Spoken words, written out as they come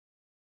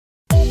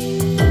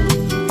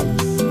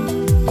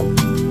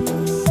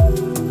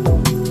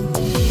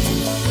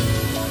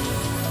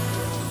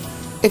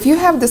If you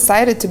have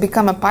decided to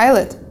become a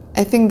pilot,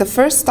 I think the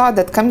first thought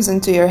that comes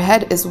into your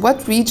head is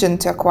what region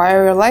to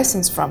acquire your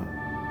license from.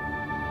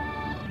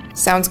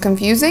 Sounds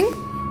confusing?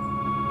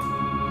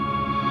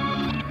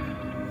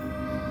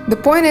 The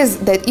point is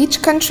that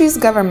each country's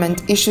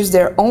government issues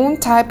their own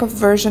type of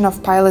version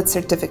of pilot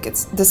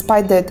certificates,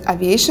 despite that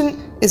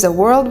aviation is a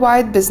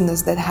worldwide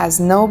business that has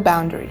no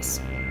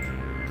boundaries.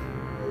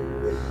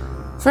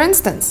 For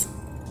instance,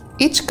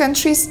 each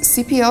country's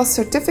CPL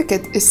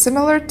certificate is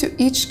similar to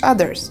each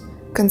other's,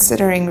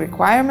 considering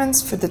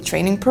requirements for the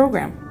training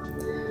program.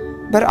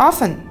 But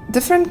often,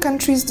 different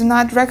countries do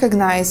not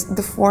recognize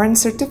the foreign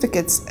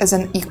certificates as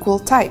an equal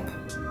type.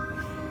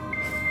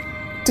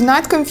 To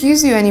not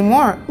confuse you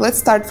anymore, let's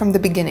start from the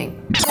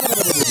beginning.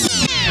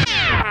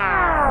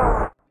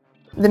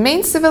 The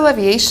main civil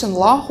aviation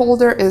law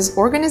holder is an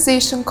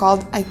organization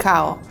called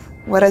ICAO.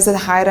 What does it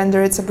hide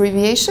under its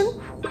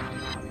abbreviation?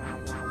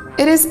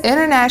 It is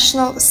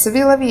International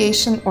Civil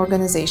Aviation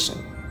Organization,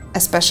 a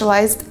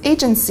specialized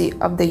agency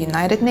of the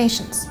United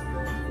Nations.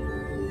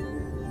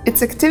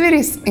 Its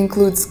activities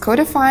include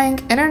codifying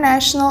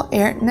international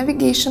air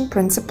navigation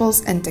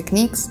principles and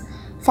techniques,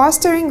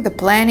 fostering the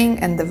planning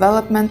and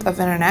development of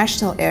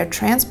international air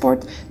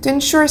transport to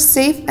ensure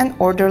safe and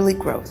orderly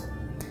growth.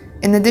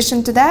 In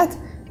addition to that,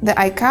 the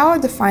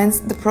ICAO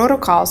defines the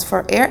protocols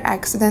for air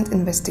accident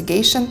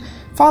investigation,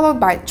 followed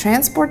by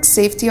transport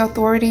safety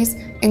authorities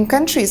in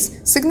countries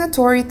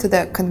signatory to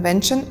the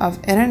Convention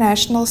of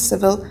International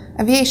Civil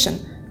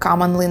Aviation,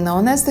 commonly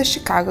known as the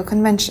Chicago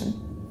Convention.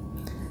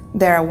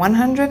 There are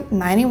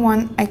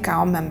 191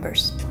 ICAO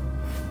members.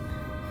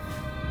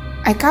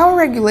 ICAO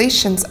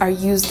regulations are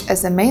used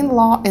as the main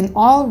law in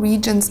all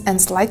regions and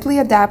slightly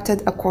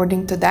adapted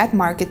according to that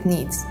market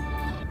needs.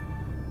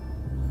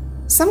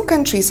 Some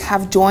countries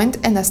have joined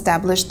and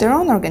established their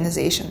own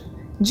organization: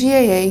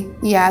 GAA,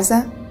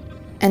 EASA,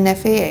 and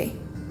FAA.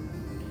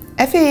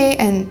 FAA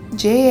and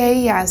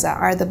GAA EASA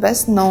are the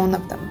best known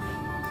of them.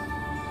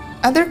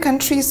 Other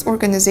countries'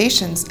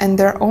 organizations and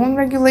their own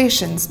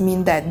regulations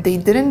mean that they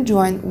didn't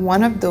join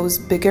one of those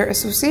bigger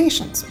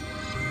associations.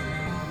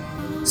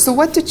 So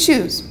what to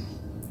choose?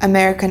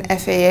 American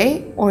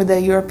FAA or the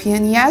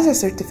European EASA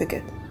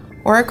certificate?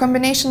 Or a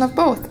combination of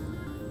both?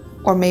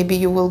 Or maybe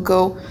you will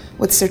go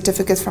with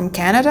certificates from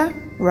Canada,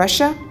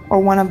 Russia, or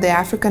one of the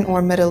African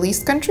or Middle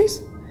East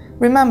countries?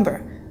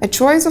 Remember, a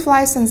choice of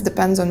license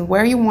depends on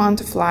where you want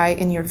to fly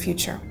in your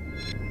future.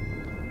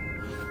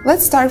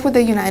 Let's start with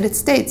the United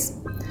States.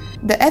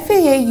 The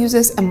FAA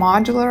uses a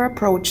modular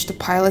approach to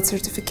pilot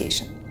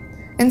certification.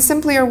 In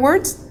simpler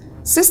words,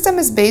 system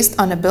is based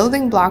on a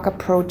building block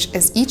approach,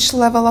 as each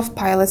level of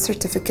pilot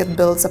certificate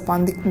builds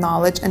upon the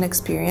knowledge and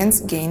experience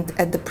gained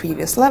at the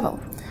previous level.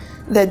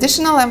 The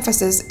additional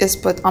emphasis is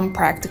put on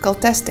practical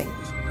testing.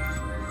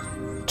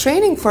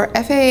 Training for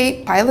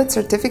FAA pilot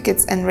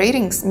certificates and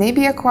ratings may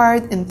be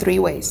acquired in three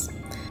ways.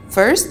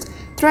 First,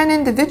 through an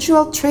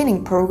individual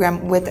training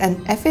program with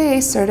an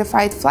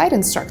FAA-certified flight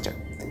instructor.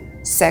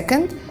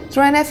 Second,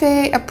 through an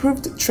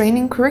FAA-approved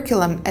training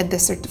curriculum at the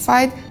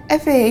certified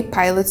FAA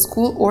Pilot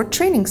School or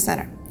Training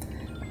Center.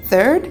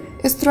 Third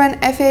is through an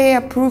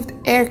FAA-approved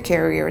air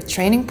carrier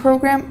training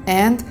program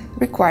and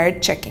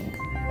required checking.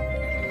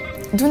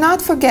 Do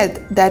not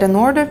forget that in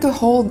order to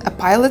hold a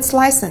pilot's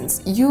license,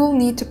 you will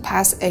need to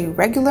pass a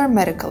regular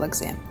medical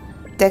exam.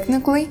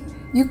 Technically,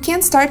 you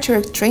can't start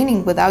your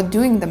training without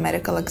doing the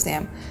medical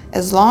exam,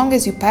 as long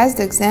as you pass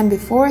the exam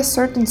before a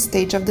certain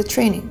stage of the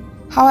training.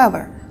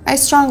 However, I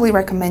strongly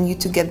recommend you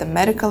to get the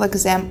medical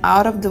exam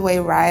out of the way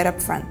right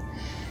up front.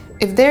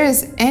 If there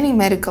is any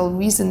medical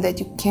reason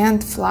that you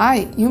can't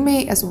fly, you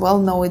may as well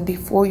know it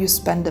before you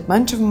spend a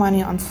bunch of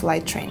money on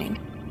flight training.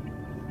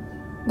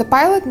 The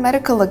pilot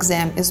medical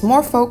exam is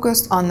more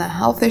focused on the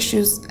health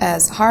issues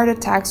as heart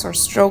attacks or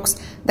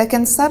strokes that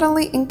can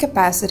suddenly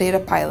incapacitate a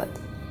pilot.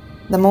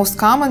 The most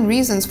common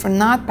reasons for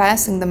not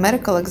passing the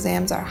medical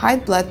exams are high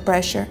blood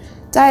pressure,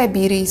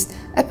 diabetes,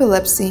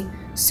 epilepsy,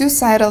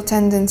 suicidal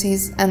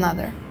tendencies, and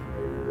others.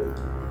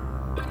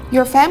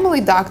 Your family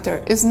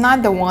doctor is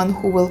not the one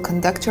who will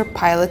conduct your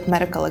pilot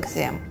medical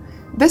exam.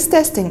 This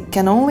testing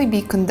can only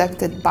be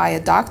conducted by a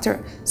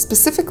doctor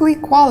specifically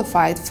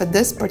qualified for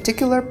this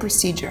particular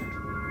procedure.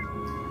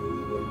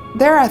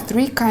 There are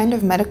three kinds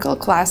of medical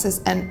classes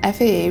in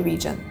FAA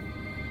region.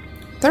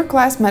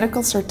 Third-class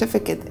medical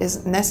certificate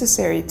is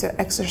necessary to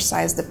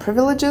exercise the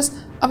privileges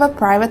of a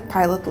private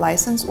pilot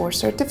license or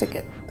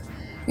certificate.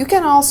 You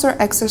can also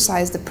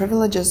exercise the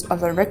privileges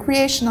of a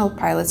recreational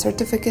pilot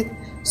certificate,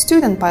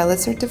 student pilot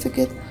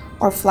certificate,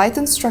 or flight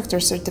instructor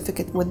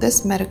certificate with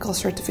this medical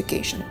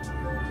certification.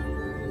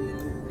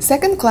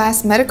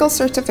 Second-class medical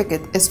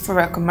certificate is for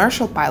a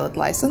commercial pilot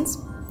license.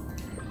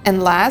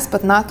 And last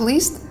but not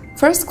least,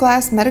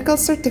 first-class medical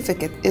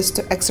certificate is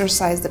to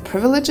exercise the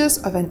privileges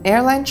of an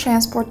airline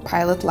transport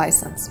pilot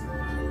license.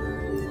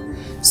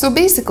 So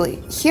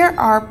basically, here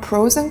are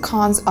pros and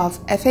cons of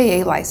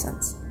FAA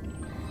license.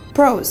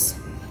 Pros: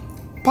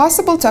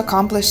 possible to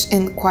accomplish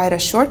in quite a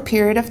short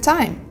period of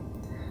time.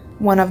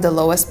 One of the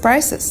lowest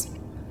prices.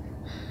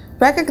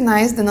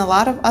 recognized in a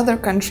lot of other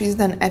countries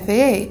than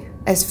FAA,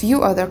 as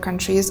few other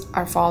countries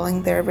are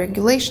following their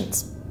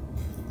regulations.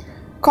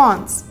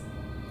 Cons: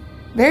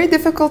 very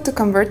difficult to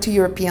convert to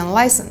European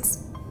license,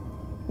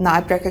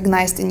 not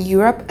recognized in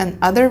Europe and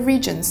other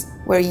regions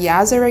where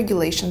EASA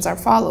regulations are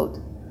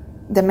followed,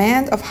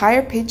 demand of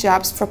higher paid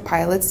jobs for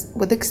pilots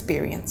with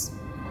experience.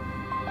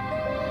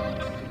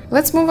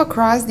 Let's move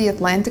across the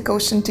Atlantic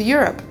Ocean to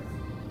Europe.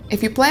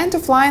 If you plan to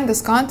fly in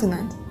this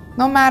continent,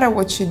 no matter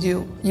what you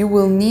do, you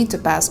will need to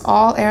pass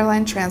all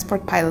airline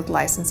transport pilot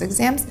license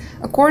exams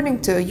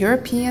according to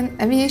European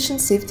Aviation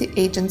Safety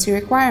Agency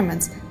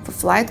requirements for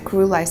flight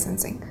crew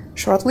licensing,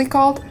 shortly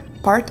called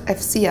Part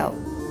FCL.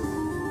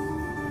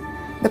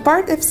 The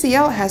Part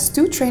FCL has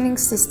two training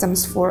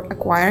systems for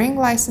acquiring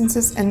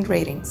licenses and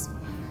ratings.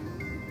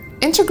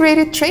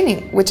 Integrated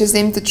training, which is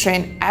aimed to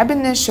train ab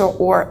initio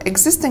or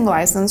existing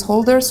license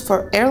holders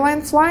for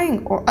airline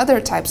flying or other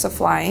types of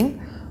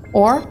flying,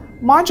 or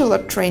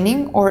modular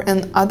training, or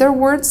in other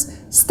words,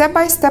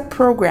 step-by-step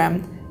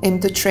program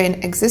aimed to train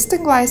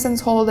existing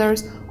license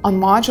holders on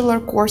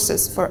modular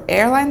courses for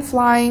airline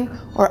flying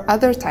or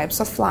other types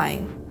of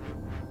flying.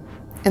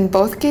 In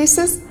both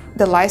cases,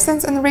 the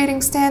license and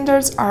rating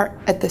standards are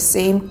at the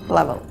same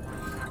level.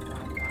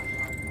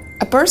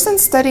 A person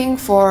studying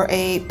for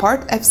a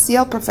Part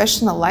FCL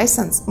professional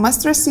license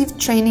must receive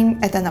training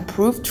at an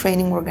approved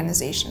training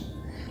organization.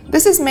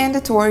 This is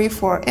mandatory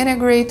for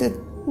integrated,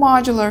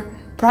 modular,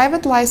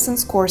 private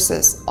license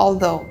courses,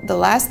 although the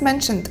last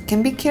mentioned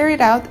can be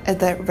carried out at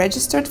the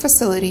registered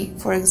facility,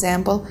 for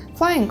example,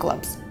 flying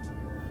clubs.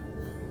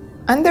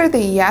 Under the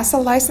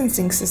EASA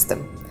licensing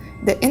system,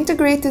 the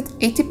integrated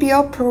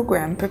ATPL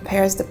program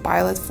prepares the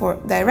pilot for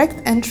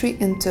direct entry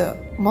into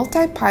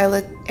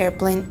multi-pilot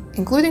airplane,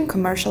 including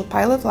commercial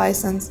pilot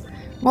license,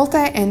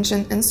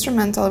 multi-engine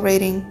instrumental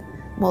rating,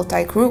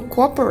 multi-crew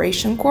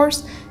cooperation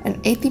course,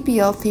 and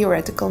ATPL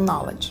theoretical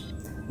knowledge.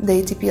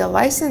 The ATPL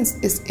license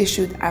is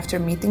issued after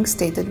meeting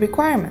stated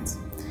requirements.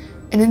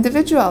 An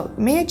individual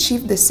may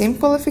achieve the same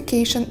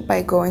qualification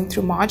by going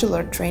through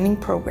modular training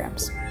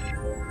programs.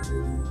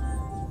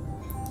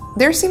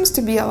 There seems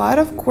to be a lot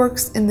of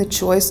quirks in the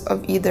choice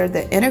of either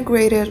the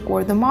integrated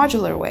or the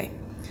modular way.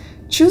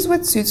 Choose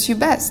what suits you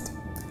best.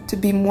 To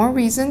be more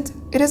reasoned,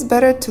 it is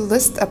better to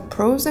list up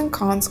pros and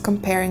cons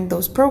comparing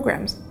those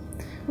programs.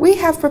 We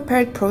have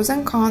prepared pros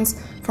and cons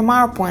from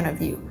our point of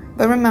view,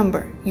 but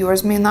remember,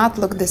 yours may not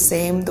look the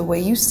same the way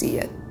you see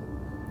it.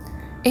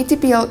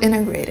 ATPL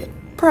Integrated.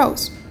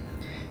 Pros: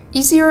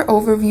 easier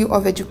overview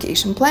of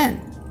education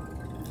plan.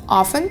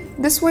 Often,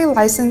 this way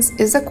license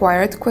is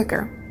acquired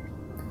quicker.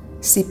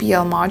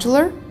 CPL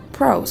Modular.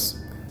 Pros: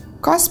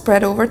 cost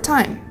spread over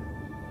time.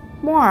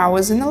 More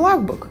hours in the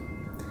logbook.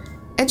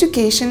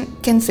 Education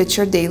can fit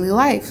your daily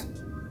life.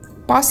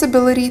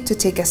 Possibility to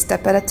take a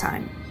step at a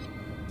time.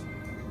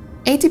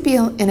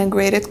 ATPL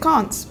Integrated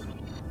Cons: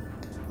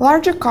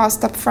 larger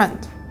cost up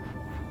front,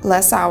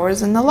 less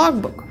hours in the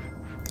logbook.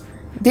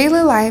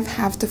 Daily life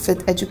have to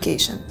fit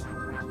education.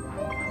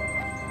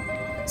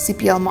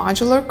 CPL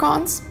Modular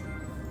Cons: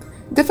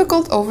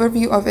 difficult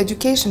overview of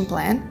education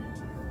plan.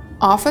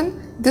 Often,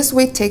 this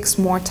way takes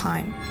more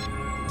time.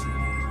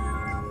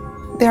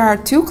 There are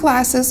two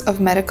classes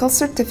of medical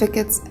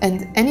certificates,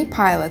 and any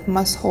pilot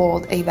must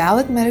hold a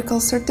valid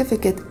medical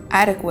certificate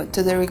adequate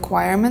to the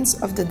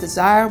requirements of the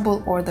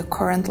desirable or the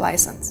current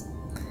license.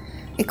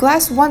 A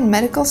Class 1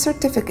 medical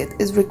certificate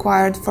is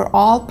required for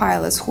all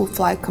pilots who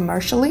fly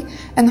commercially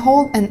and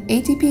hold an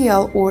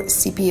ATPL or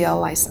CPL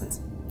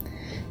license.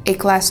 A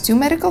Class 2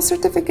 medical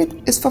certificate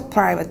is for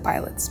private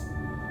pilots.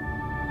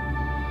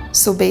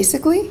 So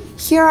basically,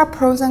 here are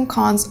pros and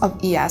cons of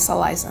EASA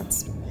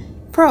license.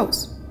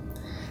 Pros: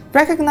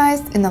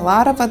 recognized in a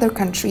lot of other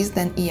countries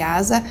than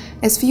EASA,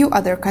 as few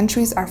other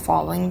countries are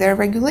following their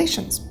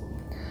regulations.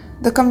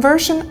 The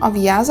conversion of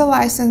EASA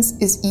license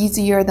is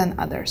easier than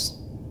others.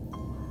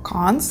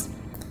 Cons: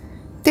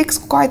 takes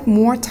quite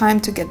more time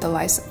to get the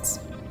license.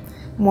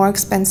 More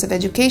expensive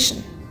education.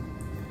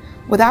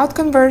 Without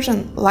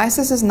conversion,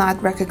 license is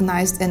not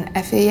recognized in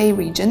FAA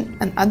region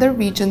and other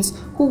regions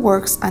who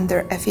works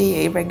under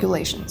FAA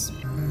regulations.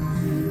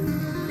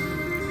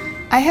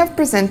 I have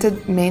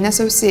presented main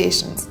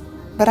associations,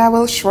 but I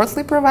will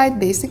shortly provide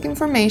basic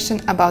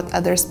information about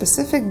other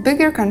specific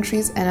bigger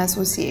countries and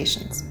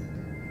associations.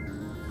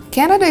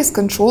 Canada is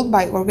controlled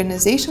by an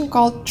organization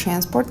called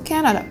Transport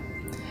Canada.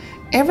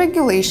 Air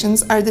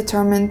regulations are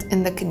determined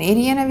in the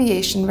Canadian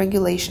Aviation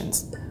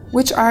Regulations,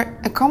 which are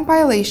a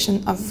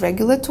compilation of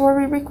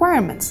regulatory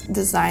requirements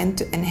designed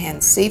to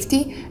enhance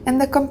safety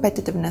and the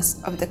competitiveness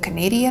of the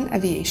Canadian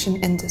aviation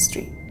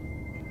industry.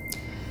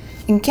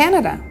 In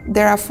Canada,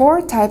 there are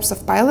 4 types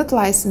of pilot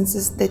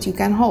licenses that you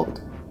can hold.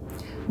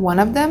 One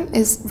of them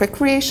is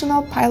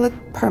Recreational Pilot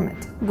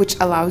Permit, which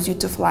allows you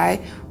to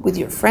fly with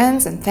your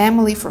friends and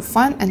family for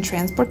fun and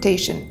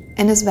transportation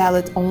and is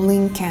valid only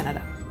in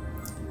Canada.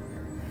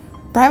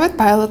 Private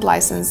Pilot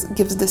License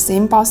gives the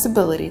same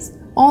possibilities,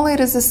 only it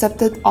is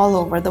accepted all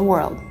over the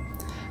world.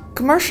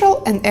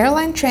 Commercial and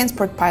airline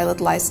transport pilot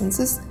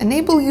licenses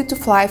enable you to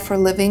fly for a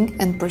living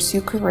and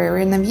pursue career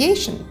in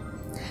aviation.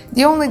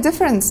 The only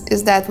difference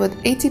is that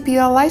with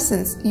ATPL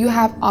license, you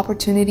have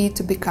opportunity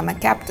to become a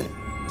captain.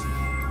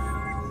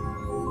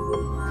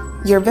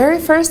 Your very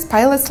first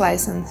pilot's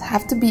license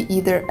have to be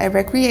either a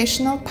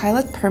recreational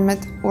pilot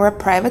permit or a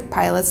private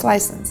pilot's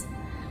license.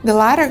 The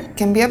latter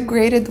can be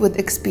upgraded with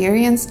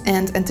experience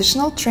and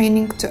additional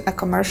training to a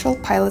commercial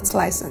pilot's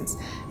license,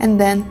 and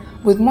then,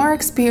 with more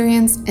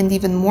experience and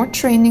even more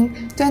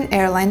training, to an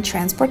airline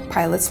transport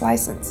pilot's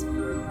license.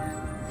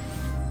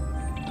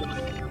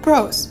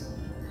 Pros: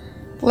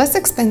 less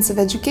expensive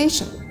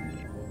education.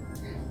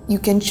 You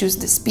can choose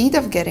the speed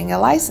of getting a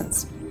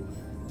license.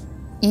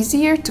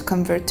 Easier to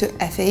convert to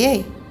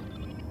FAA.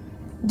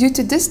 Due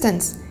to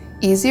distance,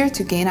 easier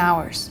to gain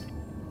hours.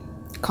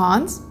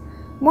 Cons: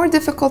 more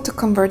difficult to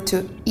convert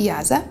to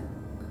IASA,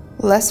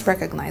 less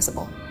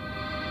recognizable.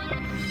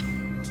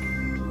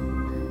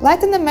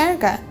 Latin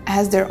America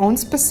has their own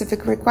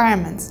specific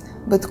requirements,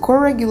 but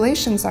core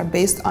regulations are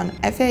based on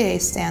FAA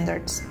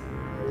standards.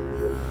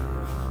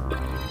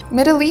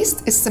 Middle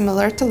East is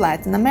similar to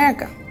Latin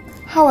America.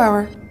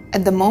 However,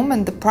 at the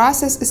moment the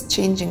process is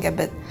changing a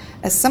bit,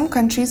 as some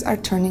countries are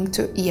turning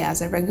to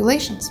IASA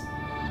regulations.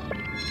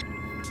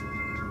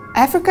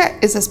 Africa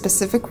is a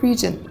specific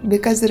region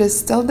because it is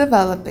still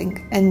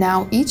developing, and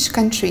now each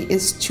country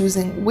is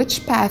choosing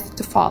which path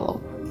to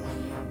follow.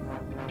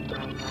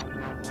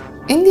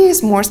 India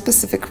is a more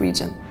specific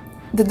region.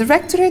 The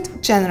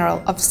Directorate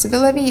General of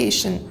Civil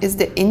Aviation is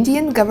the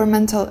Indian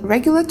governmental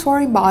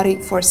regulatory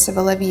body for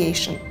civil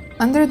aviation,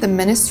 under the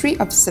Ministry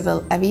of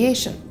Civil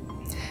Aviation.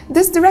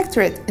 This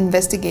directorate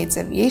investigates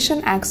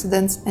aviation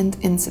accidents and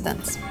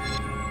incidents.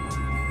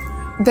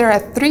 There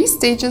are 3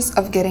 stages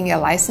of getting a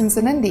license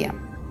in India.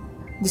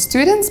 The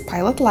student's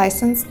pilot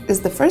license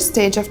is the first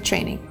stage of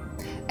training.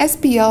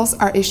 SPLs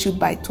are issued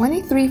by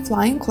 23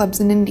 flying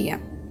clubs in India.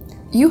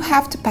 You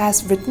have to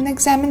pass written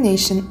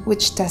examination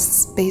which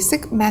tests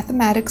basic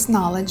mathematics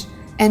knowledge,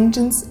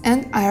 engines,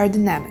 and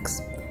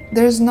aerodynamics.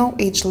 There is no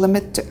age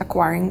limit to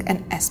acquiring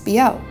an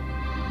SPL.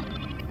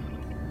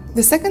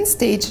 The second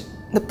stage,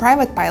 the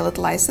private pilot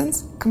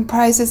license,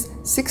 comprises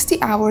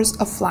 60 hours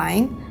of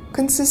flying,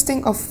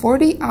 consisting of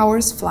 40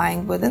 hours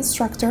flying with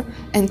instructor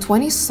and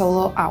 20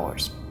 solo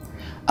hours.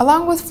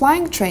 Along with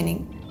flying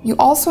training, you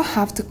also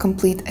have to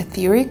complete a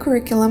theory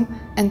curriculum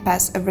and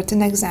pass a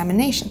written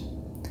examination.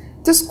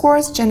 This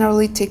course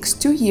generally takes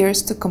 2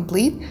 years to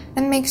complete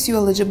and makes you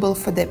eligible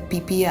for the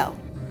PPL.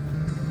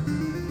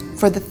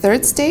 For the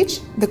third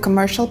stage, the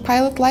commercial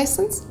pilot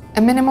license,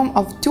 a minimum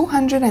of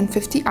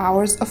 250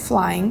 hours of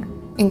flying,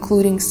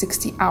 including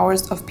 60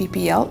 hours of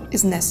PPL,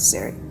 is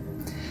necessary.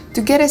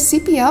 To get a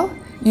CPL,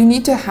 you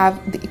need to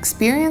have the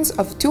experience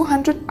of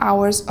 200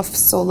 hours of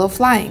solo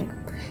flying.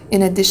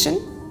 In addition,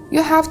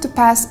 you have to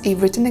pass a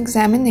written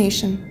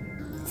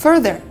examination.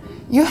 Further,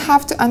 you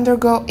have to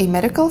undergo a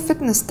medical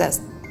fitness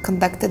test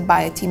conducted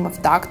by a team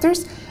of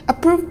doctors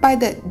approved by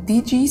the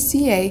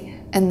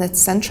DGCA and the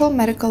Central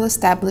Medical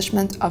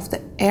Establishment of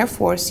the Air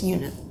Force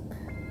Unit.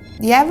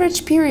 The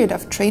average period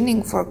of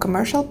training for a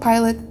commercial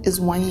pilot is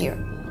 1 year.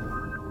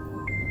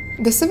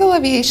 The Civil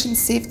Aviation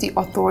Safety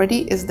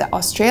Authority is the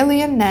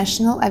Australian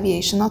National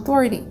Aviation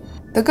Authority,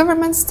 the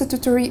government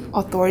statutory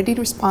authority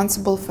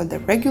responsible for the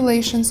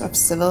regulations of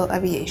civil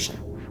aviation.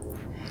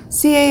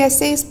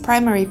 CASA's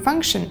primary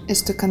function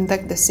is to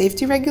conduct the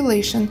safety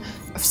regulation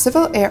of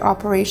civil air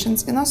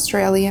operations in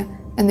Australia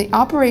and the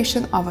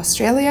operation of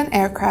Australian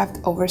aircraft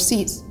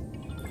overseas.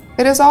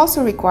 It is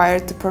also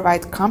required to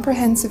provide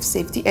comprehensive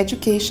safety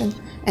education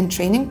and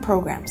training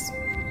programs.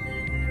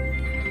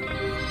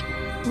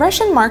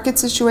 Russian market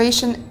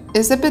situation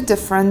is a bit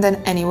different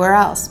than anywhere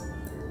else.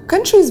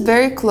 Country is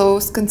very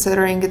close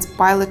considering its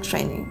pilot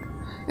training.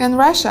 In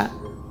Russia,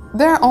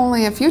 there are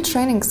only a few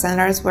training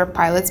centers where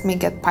pilots may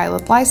get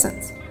pilot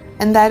license,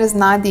 and that is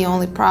not the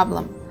only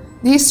problem.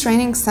 These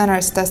training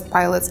centers test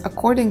pilots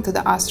according to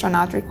the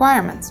astronaut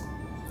requirements.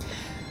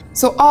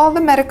 So all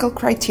the medical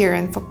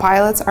criterion for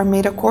pilots are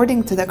made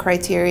according to the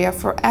criteria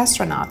for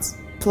astronauts.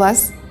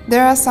 Plus,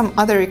 there are some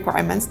other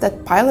requirements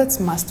that pilots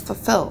must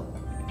fulfill.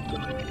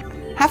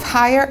 Have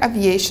higher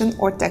aviation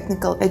or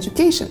technical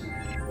education.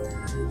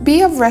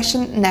 Be of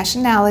Russian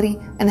nationality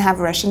and have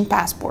Russian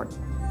passport.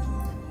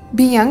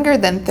 Be younger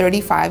than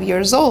 35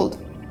 years old.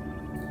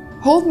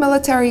 Hold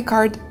military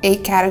card A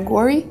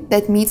category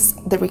that meets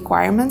the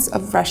requirements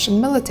of Russian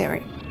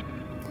military.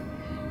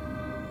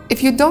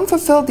 If you don't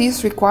fulfill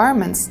these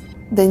requirements,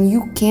 then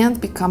you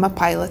can't become a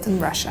pilot in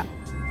Russia.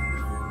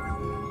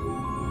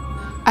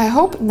 I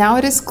hope now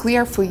it is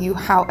clear for you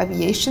how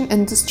aviation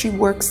industry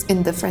works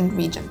in different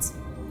regions.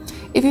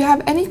 If you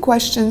have any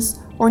questions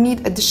or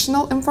need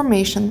additional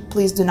information,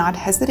 please do not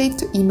hesitate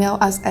to email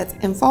us at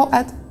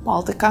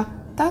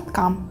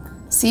info@baltica.com.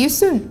 See you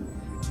soon!